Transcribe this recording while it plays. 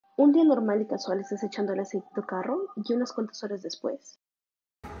Un día normal y casual estás echando el aceite a tu carro y unas cuantas horas después.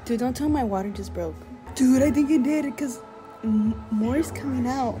 Dude, don't tell my water just broke. Dude, I think it did because more is coming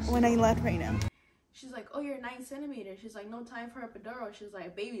out when I left right now. She's like, oh, you're 9 centimeters. She's like, no time for epidural. She's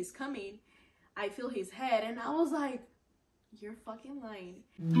like, baby's coming. I feel his head. And I was like, you're fucking lying.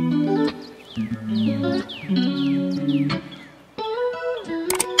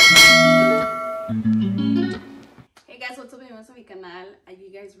 Hey guys, what's up? Bienvenidos a mi canal. You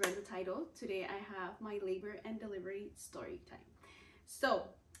guys read the title. Today I have my labor and delivery story time. So,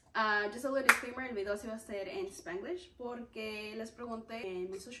 just a little disclaimer, el video se va a hacer en Spanglish porque les pregunté en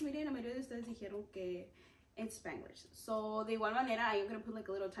mi social media y la mayoría de ustedes dijeron que en Spanglish. So, de igual manera, I'm going to put like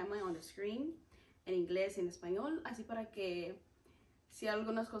a little timeline on the screen en inglés y en español, así para que si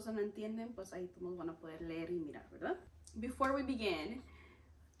algunas cosas no entienden, pues ahí todos van a poder leer y mirar, ¿verdad? Before we begin,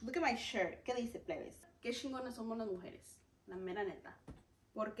 look at my shirt. ¿Qué dice, plebes? Qué chingonas somos las mujeres, la mera neta.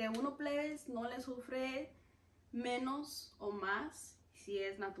 Porque uno, plebes, no le sufre menos o más si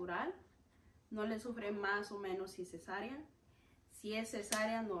es natural, no le sufre más o menos si es cesárea. Si es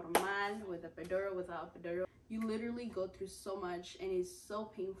cesárea normal, with epidural, without epidural, you literally go through so much and it's so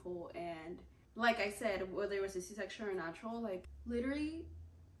painful. And like I said, whether it was a C-section or natural, like literally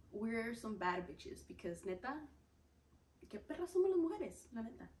we're some bad bitches because neta, qué perras somos las mujeres, la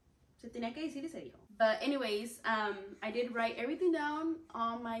neta. Se tenía que decir y se dijo. But anyways, I did write everything down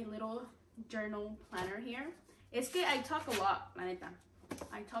on my little journal planner here. Es que I talk a lot, la neta.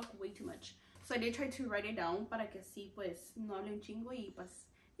 I talk way too much. So I did try to write it down para que así pues no hable un chingo y pues,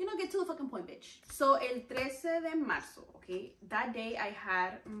 you know, get to the fucking point, bitch. So el 13 de marzo, okay, that day I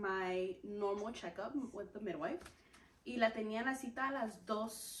had my normal checkup with the midwife. Y la tenía la cita a las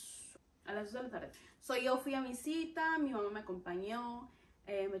 2 de la tarde. So yo fui a mi cita, mi mamá me acompañó.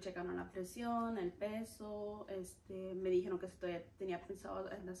 Me checaron la presión, el peso, me dijeron que si todavía tenía pensado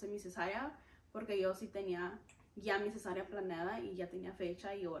en hacer mi cesárea, porque yo sí tenía ya mi cesárea planeada y ya tenía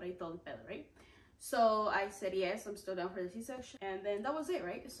fecha y hora y todo el pedo, right? So I said yes, I'm still down for the C-section, and then that was it,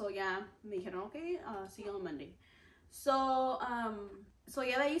 right? So ya me dijeron, okay, see you on Monday. So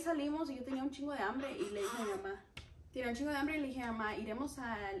ya de ahí salimos y yo tenía un chingo de hambre y le dije a mi mamá, tenía un chingo de hambre y le dije a mi mamá, ¿iremos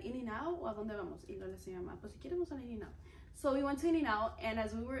al In-N-Out o a dónde vamos? Y le dije a mi mamá, pues si quieres vamos al In-N-Out. So we went to In-N-Out, and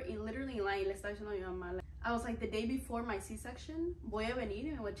as we were literally in line, le estaba diciendo a mi mamá, like, I was like, the day before my C-section, voy a venir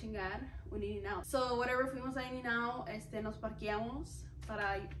y me voy a chingar un In-N-Out. So whatever, fuimos a In-N-Out, nos parqueamos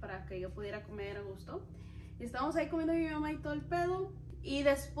para que yo pudiera comer a gusto. Y estábamos ahí comiendo mi mamá y todo el pedo. Y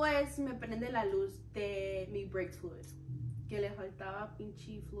después me prende la luz de mi brake fluid, que le faltaba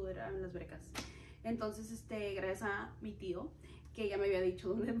pinche fluid en las brecas. Entonces, gracias a mi tío, que ya me había dicho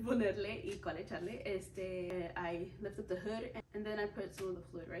dónde ponerle y cuál echarle, I lifted the hood and then I put some of the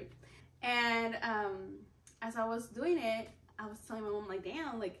fluid, right? And as I was doing it, I was telling my mom, like,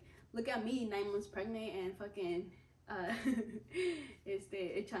 damn, like, look at me, 9 months pregnant and fucking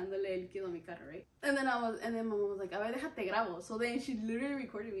echándole el líquido a mi carro, right? And then my mom was like, a ver, déjate grabo. So then she literally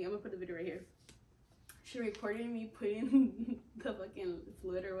recorded me. I'm gonna put the video right here. She recorded me putting the fucking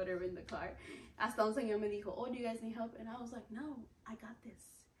fluid or whatever in the car. Hasta un señor me dijo, oh, do you guys need help? And I was like, no, I got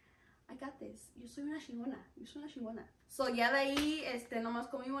this. I got this. Yo soy una chingona. Yo soy una chingona. So ya de ahí, nomás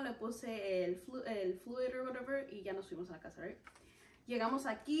comimos, le puse el fluid or whatever y ya nos fuimos a la casa, right? Llegamos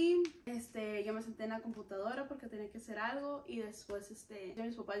aquí, yo me senté en la computadora porque tenía que hacer algo y después,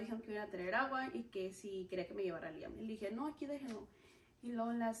 mis papás dijeron que iban a traer agua y que si quería que me llevara a Liam. Y le dije, no, aquí déjenlo. Y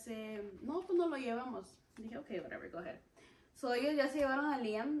luego le hace, no, pues no lo llevamos. Dije, ok, whatever, go ahead. So ellos ya se llevaron a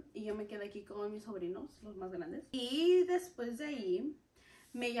Liam y yo me quedé aquí con mis sobrinos, los más grandes. Y después de ahí,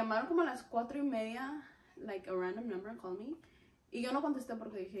 me llamaron como a las 4:30, like a random number called me. Y yo no contesté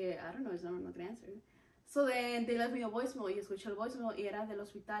porque dije, I don't know, his number, not gonna answer. So then they left me a voicemail y escuché el voicemail y era del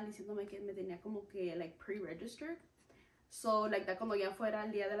hospital diciéndome que me tenía como que, like, pre-registered. So, like, that cuando ya fuera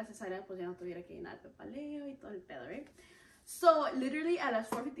el día de la cesárea, pues ya no tuviera que llenar el papeleo y todo el pedo, right? So, literally, at las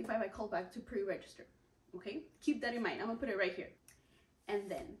 4:55, I called back to pre-register. Okay? Keep that in mind. I'm gonna put it right here. And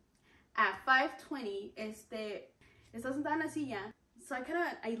then, at 5:20, estaba sentada en la silla. So,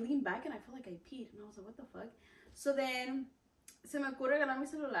 I leaned back and I felt like I peed. And I was like, what the fuck? So then, se me ocurre agarrar mi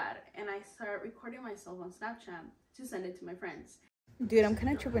celular and I start recording myself on Snapchat to send it to my friends. Dude, I'm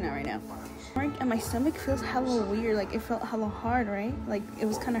kind of tripping out right now. And my stomach feels hella weird. Like, it felt hella hard, right? Like, it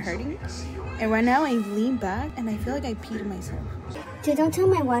was kind of hurting. And right now, I lean back and I feel like I peed myself. Dude, don't tell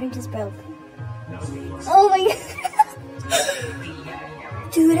my water just broke. Oh my god.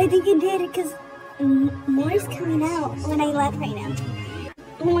 Dude, I think it did because more is coming out when I left right now.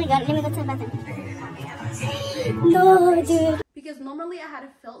 Oh my god, let me go to the bathroom. No, dude. Because normally I had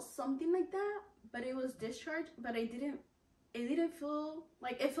felt something like that, but it was discharged, but I didn't it didn't feel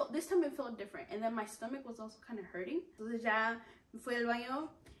like it felt, this time it felt different, and then my stomach was also kind of hurting. Entonces ya fui al baño,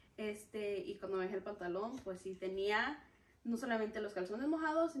 y cuando me dejé el pantalón, pues sí tenía no solamente los calzones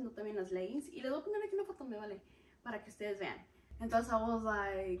mojados, sino también las leggings. Y les voy a poner aquí una foto, me vale, para que ustedes vean. Entonces I was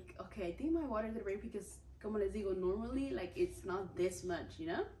like, okay, I think my water did break, because como les digo, normally like it's not this much, you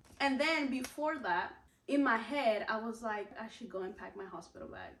know. And then before that, in my head, I was like, I should go and pack my hospital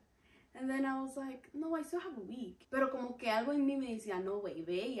bag. And then I was like, no, I still have a week. Pero como que algo en mí me decía, no, güey,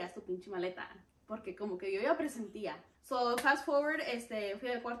 ve y haz tu pinche maleta. Porque como que yo ya presentía. So, fast forward, fui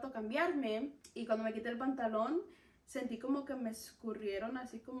al cuarto a cambiarme. Y cuando me quité el pantalón, sentí como que me escurrieron,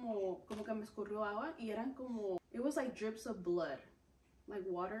 así como que me escurrió agua. Y eran como, it was like drips of blood. Like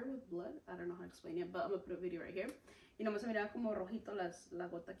water with blood. I don't know how to explain it, but I'm gonna put a video right here. Y nomás se miraba como rojito la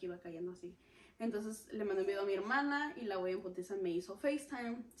gota que iba cayendo así. Entonces le mandé un video a mi hermana y la güey en putiza me hizo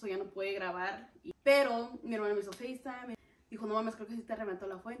FaceTime. So ya no pude grabar. Pero mi hermana me hizo FaceTime. Dijo, no mames, creo que sí te reventó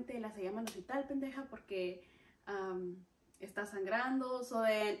la fuente. La se llama al hospital, pendeja, porque está sangrando. So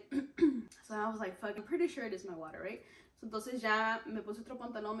then, so I was like, fuck, I'm pretty sure it is my water, right? So entonces ya me puse otro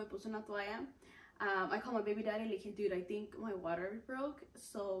pantalón, me puse una toalla. I called my baby daddy and le dije, dude, I think my water broke.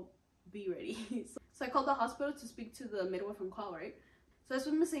 So be ready. So I called the hospital to speak to the midwife on call, right? So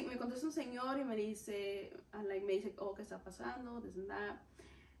después me contesta un señor y me dice, oh, ¿qué está pasando? This and that.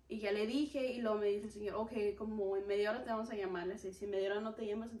 Y ya le dije, y luego me dice el señor, ok, como en media hora te vamos a llamar. Le dije, si en media hora no te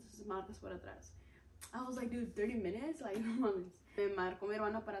llamas, entonces marcas para atrás. I was like, dude, 30 minutes? Like, no mames. Me marcó mi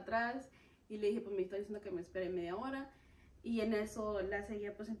hermana para atrás y le dije, pues me está diciendo que me espere media hora. Y en eso la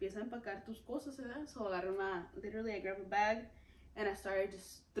seguía, pues empieza a empacar tus cosas, ¿verdad? So agarré literally I grabbed a bag and I started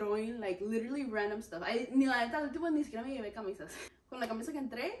just throwing like literally random stuff. Ni la neta, al último ni siquiera me llevé camisas. Con la camisa que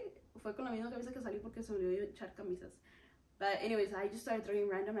entré, fue con la misma camisa que salí porque se me olvidó echar camisas. But anyways, I just started throwing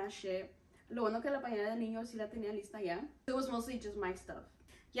random ass shit. Lo bueno que la pañalera de niño sí la tenía lista ya. It was mostly just my stuff.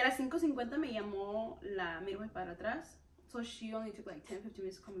 Y a las 5:50 me llamó la midwife para atrás. So she only took like 10-15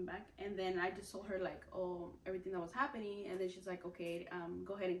 minutes coming back. And then I just told her like, oh, everything that was happening. And then she's like, okay,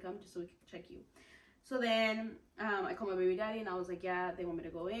 go ahead and come just so we can check you. So then I called my baby daddy and I was like, yeah, they want me to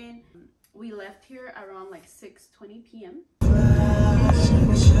go in. We left here around like 6:20 p.m.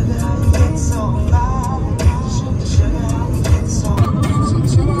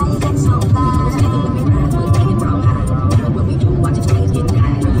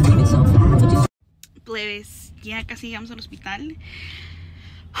 Plebes, ya casi llegamos al hospital.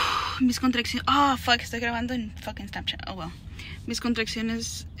 Mis contracciones, oh fuck, estoy grabando en fucking Snapchat. Oh well. Mis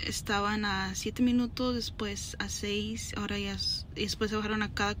contracciones estaban a 7 minutos, después a 6, ahora ya después se bajaron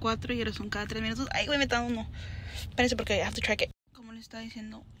a cada 4 y ahora son cada 3 minutos. Ay, güey, me está dando uno. Espérense porque I have to track it. Como les estaba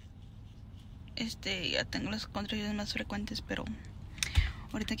diciendo, ya tengo las contracciones más frecuentes, pero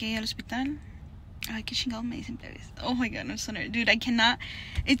ahorita que llegué al hospital, ay, qué chingado me dicen, plebes. Oh my god, I'm so nervous. Dude, I cannot.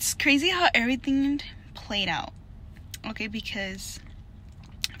 It's crazy how everything played out. Okay, because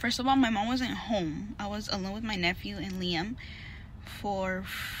first of all, my mom wasn't home. I was alone with my nephew and Liam for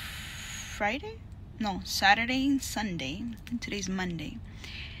Saturday and Sunday. And today's Monday.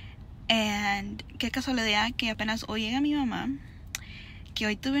 And qué casualidad que apenas hoy llega mi mamá, que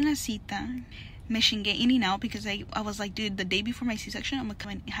hoy tuve una cita. Me chingué In-N-Out because I was like, dude, the day before my C-section, I'm gonna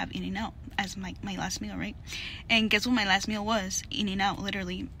come and have In-N-Out as my last meal, right? And guess what my last meal was? In-N-Out,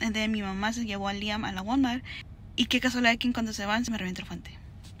 literally. And then mi mamá se llevó a Liam a la Walmart. Y qué casualidad que cuando se van, se me reventó la fuente.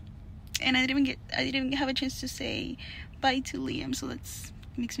 And I didn't even have a chance to say bye to Liam, so that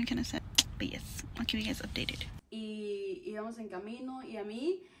makes me kind of sad. But yes, I'll keep you guys updated. Y íbamos en camino y a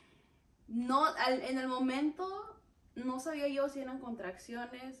mí, en el momento, no sabía yo si eran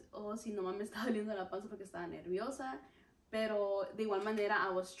contracciones o si nomás me estaba doliendo la panza porque estaba nerviosa, pero de igual manera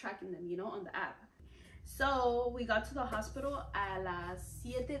I was tracking them, you know, on the app. So we got to the hospital a las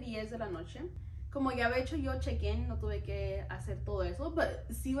 7:10 de la noche. Como ya había hecho yo check-in, no tuve que hacer todo eso, but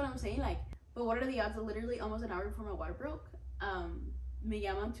see what I'm saying, like, but what are the odds that literally almost an hour before my water broke, me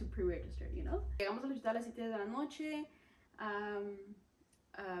llaman to pre-register, you know? Llegamos al hospital a las 7 de la noche,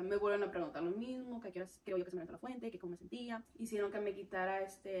 me vuelven a preguntar lo mismo, que creo yo que se me reventó la fuente, que cómo me sentía. Hicieron que me quitara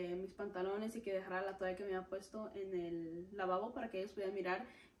mis pantalones y que dejara la toalla que me había puesto en el lavabo para que ellos pudieran mirar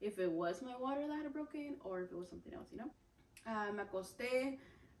if it was my water that had broken or if it was something else, you know. Me acosté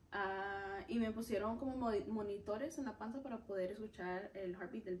y me pusieron como monitores en la panza para poder escuchar el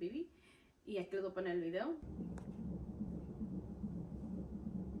heartbeat del baby. Y aquí les voy a poner el video.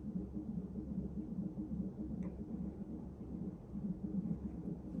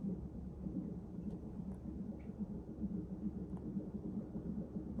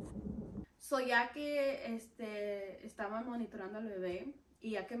 So ya que estaba monitorando al bebé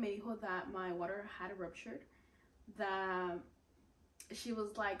y ya que me dijo that my water had ruptured, that she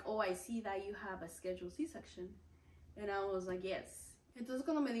was like, oh, I see that you have a scheduled C-section. And I was like, yes. Entonces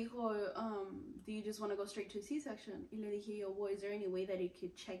cuando me dijo, do you just want to go straight to C-section? Y le dije yo, well, is there any way that it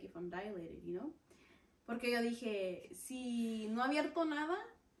could check if I'm dilated, you know? Porque yo dije, si no he abierto nada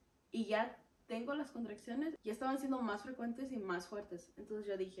y ya tengo las contracciones, ya estaban siendo más frecuentes y más fuertes. Entonces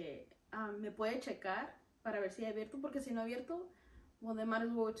yo dije, ¿me puede checar para ver si he abierto? Porque si no he abierto, well, then might as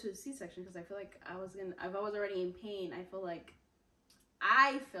well go to C-section, because I feel like if I was already in pain, I felt like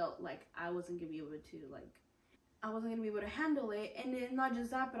I wasn't gonna be able to handle it. And then not just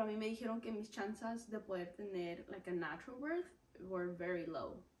that, pero a mí me dijeron que mis chances de poder tener like a natural birth were very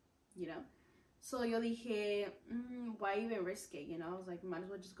low, you know? So yo dije, why even risk it, you know? I was like, might as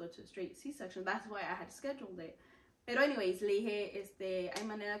well just go to a straight C-section. That's why I had scheduled it. Pero anyways, le dije, hay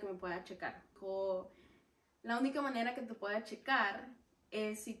manera que me pueda checar. La única manera que te pueda checar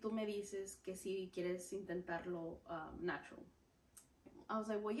es si tú me dices que si quieres intentarlo natural. I was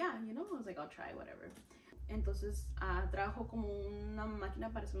like, well, yeah, you know? I was like, I'll try, whatever. Entonces trajo como una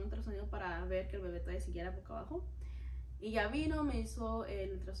máquina para hacer un ultrasonido para ver que el bebé todavía siguiera boca abajo. Y ya vino, me hizo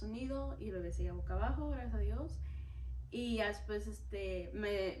el ultrasonido y el bebé seguía boca abajo, gracias a Dios. Y ya después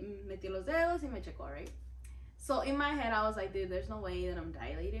me metió los dedos y me checó, right? So in my head I was like, dude, there's no way that I'm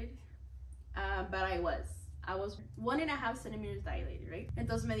dilated. But I was 1.5 centimeters dilated, right?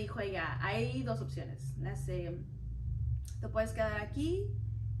 Entonces me dijo ella, hay dos opciones. Te puedes quedar aquí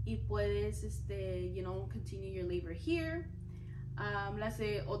y puedes, you know, continue your labor here.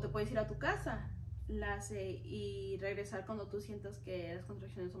 O te puedes ir a tu casa. Y regresar cuando tú sientas que las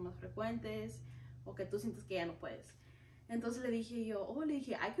contracciones son más frecuentes o que tú sientas que ya no puedes. Entonces le dije yo,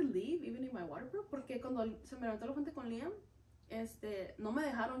 I could leave even in my water broke, porque cuando se me levantó la fuente con Liam, no me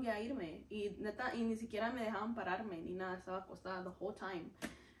dejaron ya irme y neta, y ni siquiera me dejaban pararme ni nada, estaba acostada the whole time.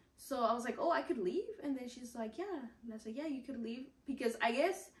 So I was like, I could leave. And then she's like, yeah. And I said, yeah, you could leave, because I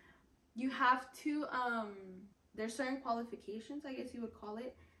guess you have to, there's certain qualifications, I guess you would call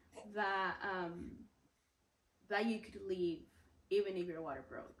it, that you could leave even if your water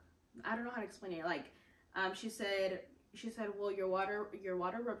broke. I don't know how to explain it. Like, she said, well, your water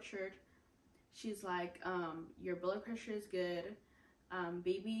ruptured. She's like, your blood pressure is good,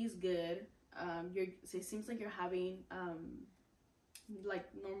 baby is good. So it seems like you're having like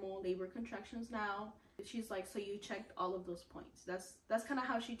normal labor contractions now. She's like, so you checked all of those points. That's kind of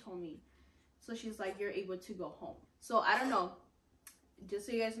how she told me. So she's like, you're able to go home. So I don't know. Just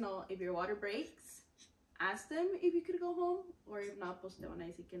so you guys know, if your water breaks, ask them if you could go home, or if not, pues te van a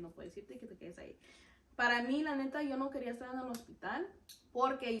decir que no puedes irte, que te quedes ahí. Para mí, la neta, yo no quería estar en el hospital,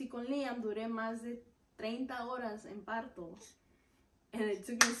 porque si con Liam duré más de 30 horas en parto, and it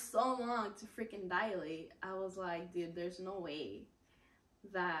took me so long to freaking dilate, I was like, dude, there's no way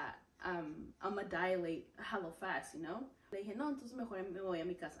that I'm gonna dilate hella fast, you know? Le dije, no, entonces mejor me voy a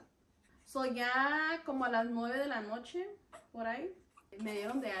mi casa. So ya como a las 9 de la noche, por ahí, me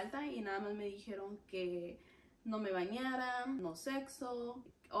dieron de alta y nada más me dijeron que no me bañara, no sexo,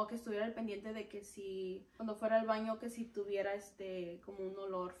 o que estuviera al pendiente de que si cuando fuera al baño, que si tuviera como un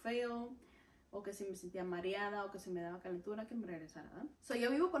olor feo, o que si me sentía mareada, o que si me daba calentura, que me regresara, ¿verdad? So yo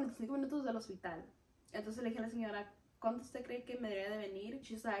vivo 45 minutos del hospital. Entonces le dije a la señora, ¿cuánto usted cree que me debería de venir?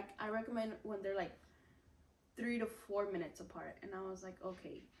 She's like, I recommend when they're like 3 to 4 minutes apart. And I was like,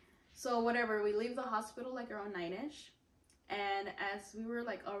 okay. So whatever, we leave the hospital like around 9ish. And as we were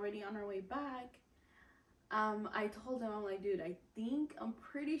like already on our way back, I told him, I'm like, dude, I'm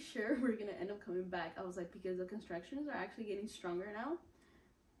pretty sure we're gonna end up coming back. I was like, because the contractions are actually getting stronger now.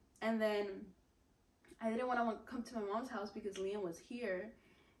 And then I didn't want to come to my mom's house because Liam was here.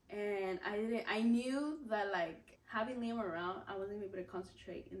 And I knew that like having Liam around, I wasn't able to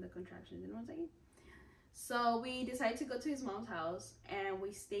concentrate in the contractions, you know what I'm saying? So we decided to go to his mom's house and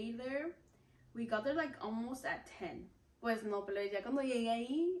we stayed there. We got there like almost at 10. Pues no, pero ya cuando llegué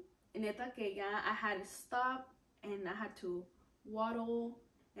ahí, neta que ya I had to stop and I had to waddle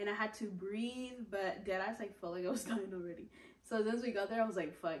and I had to breathe, but deadass I felt like I was dying already. So since we got there, I was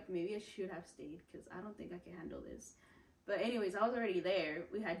like, fuck, maybe I should have stayed because I don't think I can handle this. But anyways, I was already there.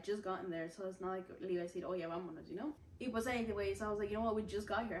 We had just gotten there, so it's not like le iba a decir, oh yeah, vámonos, you know? Y pues anyways, I was like, you know what, we just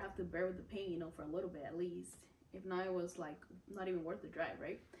got here. I have to bear with the pain, you know, for a little bit at least. If not, it was like not even worth the drive,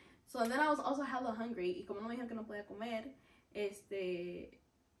 right? So then I was also hella hungry. Y como no me dijeron que no podía comer,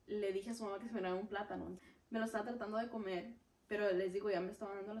 le dije a su mamá que se me diera un plátano. Me lo estaba tratando de comer, pero les digo, ya me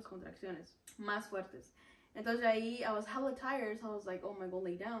estaban dando las contracciones más fuertes. Entonces ahí, I was hella tired, so I was like, oh my god,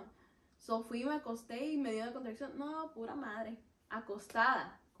 lay down. So fui y me acosté y me dio la contracción. No, pura madre.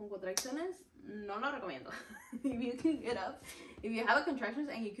 Acostada con contracciones, no lo recomiendo. If you can get up, if you have a contractions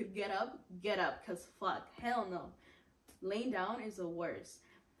and you could get up, because fuck, hell no. laying down is the worst.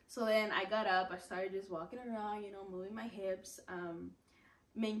 So then I got up, I started just walking around, you know, moving my hips.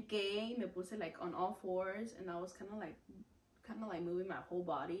 Me hinqué, me puse like on all fours, and I was kind of like moving my whole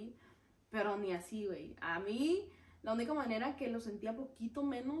body. Pero ni así, güey. A mí, la única manera que lo sentía poquito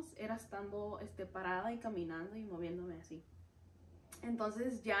menos era estando parada y caminando y moviéndome así.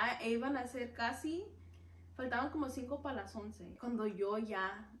 Entonces ya iban a ser casi, faltaban como 5 para las 11. Cuando yo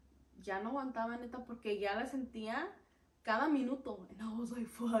ya no aguantaba, neta, porque ya la sentía cada minuto. And I was like,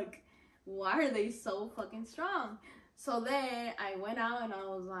 fuck, why are they so fucking strong? So then I went out and I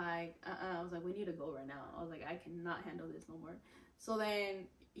was like, we need to go right now. I was like, I cannot handle this no more. So then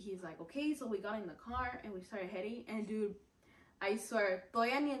he's like, okay, so we got in the car and we started heading. And dude, I swear,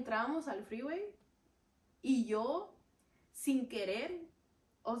 todavía ni entramos al freeway y yo, sin querer,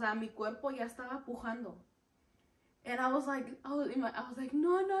 o sea, mi cuerpo ya estaba pujando. And I was like, no,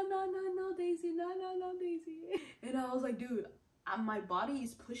 Daisy, no, Daisy. And I was like, dude, my body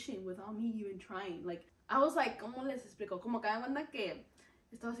is pushing without me even trying. Like, I was like, ¿cómo les explico? Como cada banda que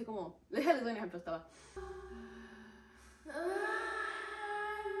estaba así como, les doy un ejemplo, estaba.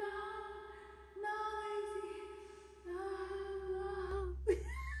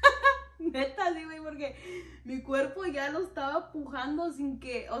 Neta, sí, güey, porque mi cuerpo ya lo estaba pujando sin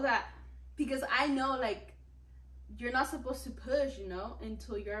que, o sea, because I know, like, you're not supposed to push, you know,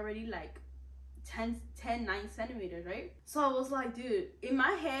 until you're already, like, 9 centimeters, right? So I was like, dude, in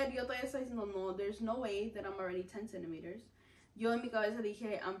my head, yo todavía estaba diciendo, no, there's no way that I'm already 10 centimeters. Yo en mi cabeza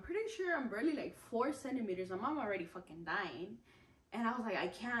dije, I'm pretty sure I'm barely, like, 4 centimeters. I'm already fucking dying. And I was like, I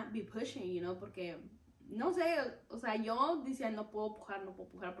can't be pushing, you know, porque... No sé, o sea, yo decía, no puedo pujar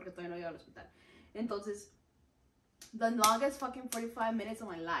porque todavía no llego al hospital. Entonces, the longest fucking 45 minutes of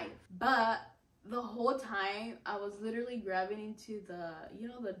my life. But the whole time, I was literally grabbing into the, you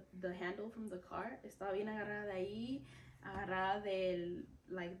know, the handle from the car. Estaba bien agarrada de ahí, agarrada del,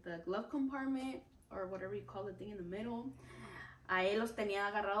 like, the glove compartment, or whatever you call the thing in the middle. A él los tenía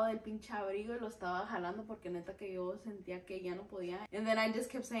agarrado del pinche abrigo y lo estaba jalando porque neta que yo sentía que ya no podía. And then I just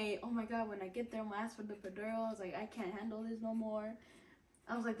kept saying, oh my god, when I get there, I'm gonna ask for the epidural. I was like, I can't handle this no more.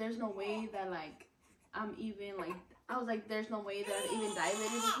 I was like, there's no way that, like, I'm even, like, I was like, there's no way that I've even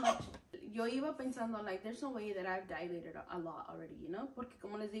dilated this much. Yo iba pensando, like, there's no way that I've dilated a lot already, you know? Porque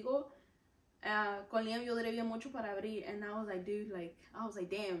como les digo, con Liam yo duré bien mucho para abrir, and I was like, dude, like, I was like,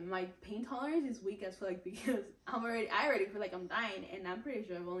 damn, my pain tolerance is weak as fuck because I already feel like I'm dying, and I'm pretty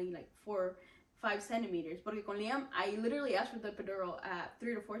sure I've only like 4-5 centimeters. Porque con Liam, I literally asked for the epidural at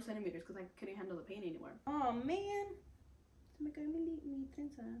 3 to 4 centimeters because I couldn't handle the pain anymore. Oh man, se me cayó mi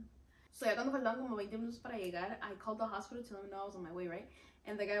trenza. So ya cuando faltaban como 20 minutos para llegar, I called the hospital to let them know I was on my way, right?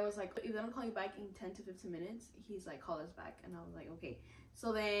 And the guy was like, if they don't call you back in 10 to 15 minutes, he's like, call us back. And I was like, okay.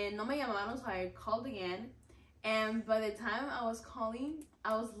 So then no me llamaron, so I called again. And by the time I was calling,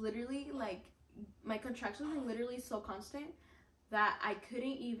 I was literally like, my contractions were literally so constant that I couldn't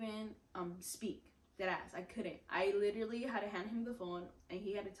even speak. Deadass, I couldn't. I literally had to hand him the phone and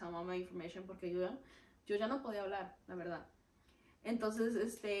he had to tell me all my information porque yo ya no podía hablar, la verdad. Entonces,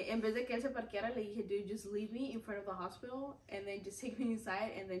 en vez de que él se parqueara, le dije, dude, just leave me in front of the hospital and then just take me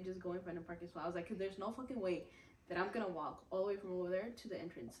inside and then just go in front of the parking spot. I was like, there's no fucking way that I'm gonna walk all the way from over there to the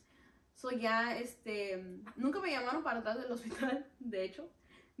entrance. So ya, nunca me llamaron para atrás del hospital, de hecho.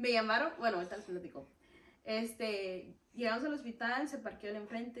 Me llamaron, bueno, ahorita les platico. Llegamos al hospital, se parqueó el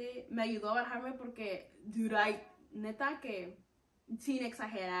enfrente, me ayudó a bajarme porque, dude, neta que, sin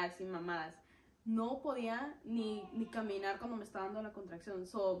exagerar, sin mamadas, no podía ni caminar cuando me estaba dando la contracción.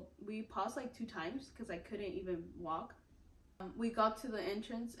 So we paused like 2 times because I couldn't even walk. We got to the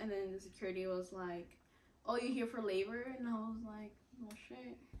entrance and then the security was like, oh, you here for labor? And I was like, oh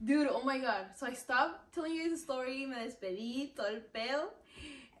shit. Dude, oh my god. So I stopped telling you guys the story, me despedí, todo el pedo.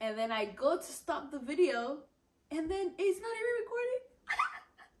 And then I go to stop the video and then it's not even recording.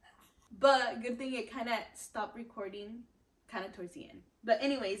 But good thing it kind of stopped recording kind of towards the end. But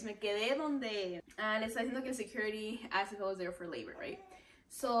anyways, me quedé donde le está diciendo que el security asked if I was there for labor, right?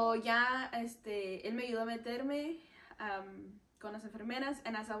 So ya, él me ayudó a meterme con las enfermeras,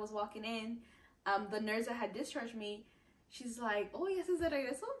 and as I was walking in, the nurse that had discharged me, she's like, oh, ya estás de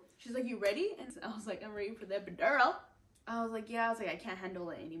regreso? She's like, you ready? And I was like, I'm ready for the epidural. I was like, yeah. I was like, I can't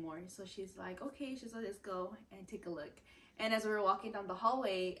handle it anymore. So she's like, okay, she's like, let's go and take a look. And as we were walking down the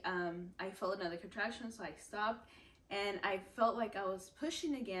hallway, I felt another contraction, so I stopped. And I felt like I was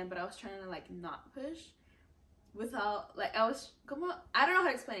pushing again, but I was trying to like not push without, like, I don't know how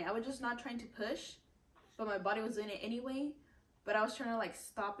to explain it. I was just not trying to push, but my body was doing it anyway. But I was trying to like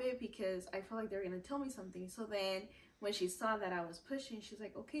stop it because I felt like they were gonna tell me something. So then when she saw that I was pushing, she's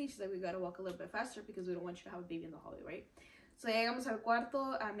like, okay, she's like, we gotta walk a little bit faster because we don't want you to have a baby in the hallway, right? So llegamos al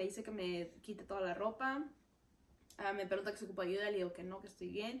cuarto, me dice que me quite toda la ropa, me pregunta que si ocupo ayuda, le digo que no, que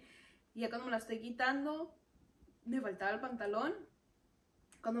estoy bien. Y ya cuando me la estoy quitando, me faltaba el pantalón.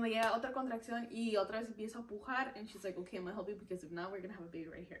 Cuando me llega otra contracción y otra vez empiezo a pujar, and she's like, okay, I'm gonna help you because if not, we're gonna have a baby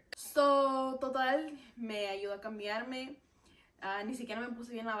right here. So, total, me ayudó a cambiarme. Ni siquiera me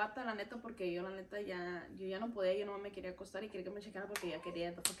puse bien la bata, la neta, porque yo la neta yo ya no podía, yo no me quería acostar y quería que me checara porque ya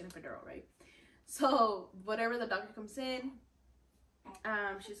quería the fucking epidural, right? So, whatever, the doctor comes in,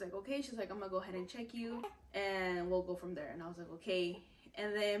 she's like, okay, she's like, I'm gonna go ahead and check you and we'll go from there. And I was like, okay.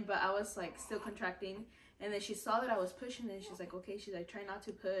 And then, but I was like still contracting. And then she saw that I was pushing and she's like, okay, she's like, try not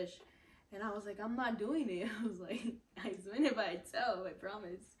to push. And I was like, I'm not doing it. I was like, I'm doing it by itself, I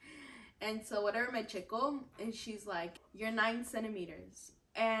promise. And so whatever me checó, and she's like, you're 9 centimeters.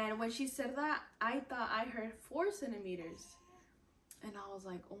 And when she said that, I thought I heard 4 centimeters. And I was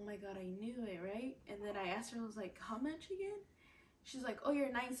like, oh my God, I knew it, right? And then I asked her, I was like, how much again? She's like, oh,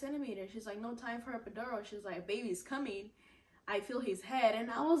 you're 9 centimeters. She's like, no time for epidural. She's like, baby's coming. I feel his head. And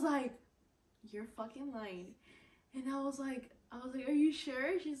I was like, you're fucking lying. And I was like, are you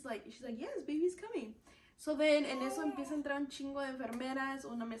sure? She's like, yes, baby's coming. So then, en eso empieza a entrar un chingo de enfermeras.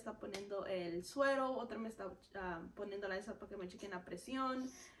 Una me está poniendo el suero, otra me está poniendo la esa para que me chequen la presión.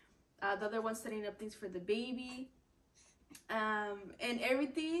 The other one's setting up things for the baby. And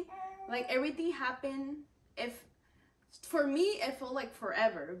everything, like everything happened. For me, it felt like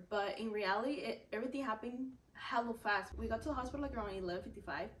forever, but in reality, everything happened hella fast. We got to the hospital like around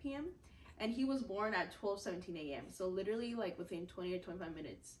 11:55 p.m. and he was born at 12:17 a.m. So literally like within 20 or 25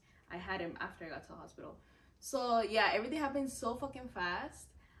 minutes, I had him after I got to the hospital. So yeah, everything happened so fucking fast.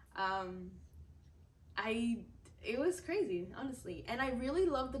 It was crazy, honestly. And I really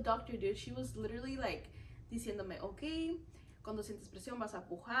loved the doctor, dude. She was literally like diciéndome, okay, cuando sientes presión vas a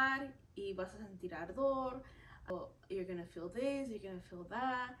pujar y vas a sentir ardor. You're gonna feel this, you're gonna feel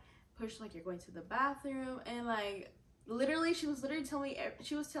that. Push like you're going to the bathroom. And like literally she was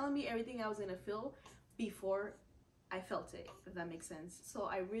telling me everything I was gonna feel before I felt it, if that makes sense. So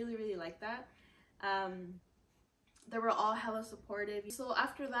I really like that. They were all hella supportive. So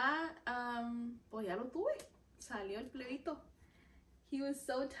after that, pues ya lo tuve. Salió el plebito. He was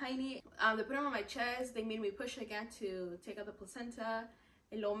so tiny. They put him on my chest. They made me push again to take out the placenta.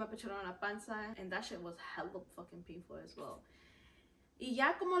 Y luego me apecharon la panza. And that shit was hella fucking painful as well. Y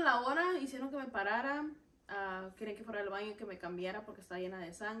ya como la hora hicieron que me parara. Querían que fuera al baño, que me cambiara porque estaba llena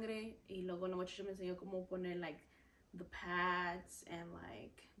de sangre. Y luego la muchacha me enseñó cómo poner like the pads and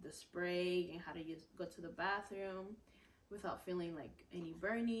like the spray and how to go to the bathroom without feeling like any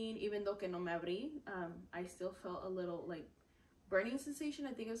burning. Even though que no me abrí, I still felt a little like burning sensation.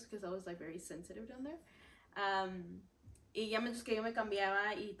 I think it was because I was like very sensitive down there. Y ya mientras que yo me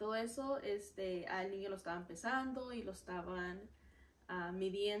cambiaba y todo eso, al niño lo estaban pesando y lo estaban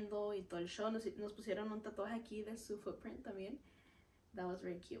midiendo y todo el show. Nos pusieron un tatuaje aquí de su footprint también. That was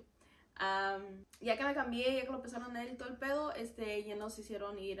very cute. Ya que me cambié, ya que lo pesaron a él y todo el pedo, ya nos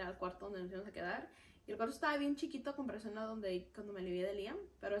hicieron ir al cuarto donde nos íbamos a quedar. Y el cuarto estaba bien chiquito a comparación a cuando me alivié de Liam,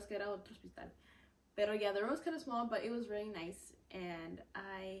 pero es que era otro hospital. Pero yeah, the room was kind of small, but it was really nice. And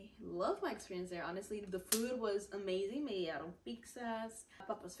I loved my experience there, honestly. The food was amazing. Me dieron pizzas,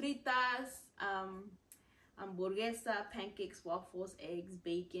 papas fritas, hamburguesa, pancakes, waffles, eggs,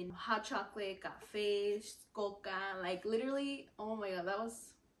 bacon, hot chocolate, café, coca. Like literally, oh my god,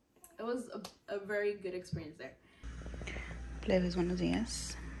 it was a very good experience there. Plebes, buenos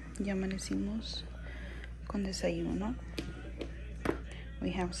días. Ya amanecimos con desayuno.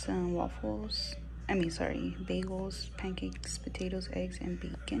 We have some waffles. Bagels, pancakes, potatoes, eggs, and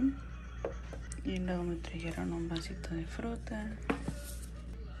bacon. Y luego me trajeron un vasito de fruta.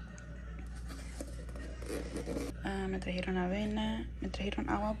 Me trajeron avena. Me trajeron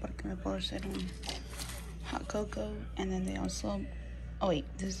agua porque me puedo hacer un hot cocoa. And then they also... Oh wait,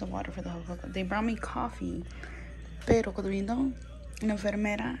 this is the water for the hot cocoa. They brought me coffee. Pero cuando vino una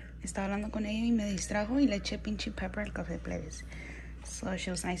enfermera, estaba hablando con ella y me distrajo y le eché pinche pepper al café, plebes. So she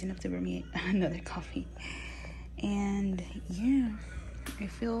was nice enough to bring me another coffee. And yeah, I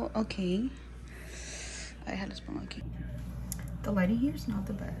feel okay. I had a spoon okay. The lighting here is not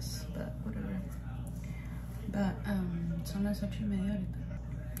the best, but whatever. But son las 8:30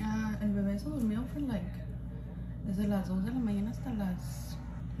 ahorita. El bebé se durmió for like desde las 2 de la mañana hasta las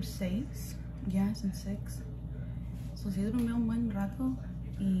 6. Yeah, since 6. So sí durmió un buen rato.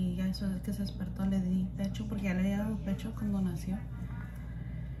 Y ya eso es que se despertó, le di pecho porque ya le había dado pecho cuando nació.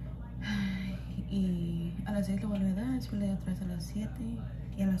 Y a las 6 le volví a dar, después le di otra vez a las 7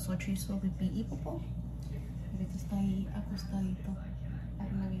 y a las 8 hizo pipí y popó. ahorita está ahí acostadito. I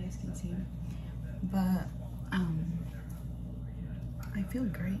don't know if you guys can see him. But I feel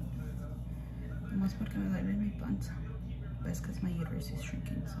great. Más porque me duele mi panza. That's because my uterus is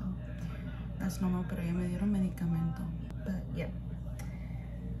shrinking, so that's normal, pero ya me dieron medicamento. But yeah.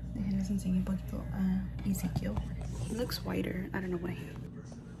 Déjenles enseñar un poquito a Ezekiel. He looks whiter, I don't know why.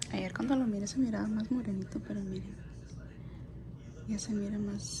 Ayer cuando lo miré se miraba más morenito, pero miren. Ya se mira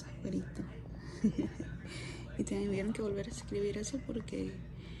más güerito. Y tuvieron que volver a escribir eso porque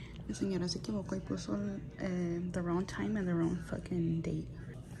la señora se equivocó y puso the wrong time and the wrong fucking date.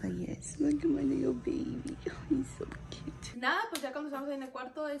 But yes, look at my little baby. He's so cute. Nada, pues ya cuando estábamos en el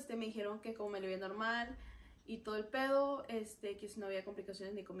cuarto, me dijeron que como me lo veía normal y todo el pedo, que si no había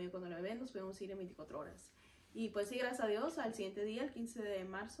complicaciones ni conmigo cuando lo bebé, nos podemos ir en 24 horas. Y pues sí, gracias a Dios, al siguiente día, el 15 de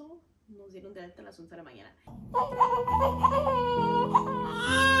marzo, nos dieron de alta a las 11 de la mañana.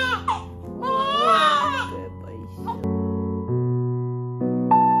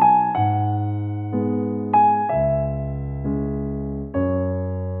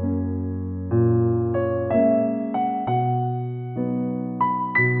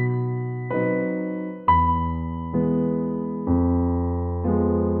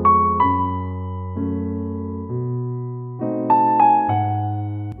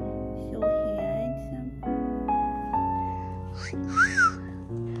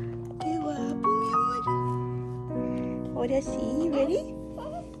 Qué guapo, mi amor. Ahora sí, ¿ready?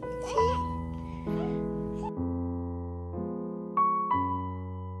 Sí.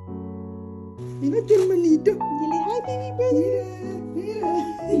 Mira tu hermanito. Dile hi, baby brother. Mira.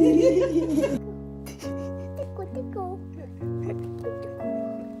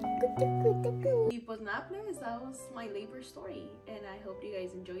 Y pues nada, plebes, that was my labor story, and I hope you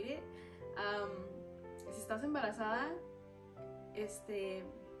guys enjoyed it. Si estás embarazada,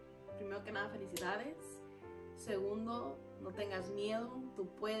 primero que nada, felicidades. Segundo, no tengas miedo, tú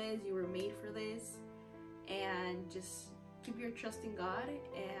puedes, you were made for this, and just keep your trust in God,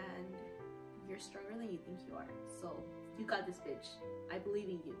 and you're stronger than you think you are. So you got this, bitch. I believe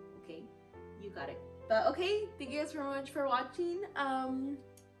in you. Okay, you got it. But okay, thank you guys very much for watching.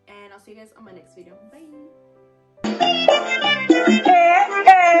 And I'll see you guys on my next video. Bye.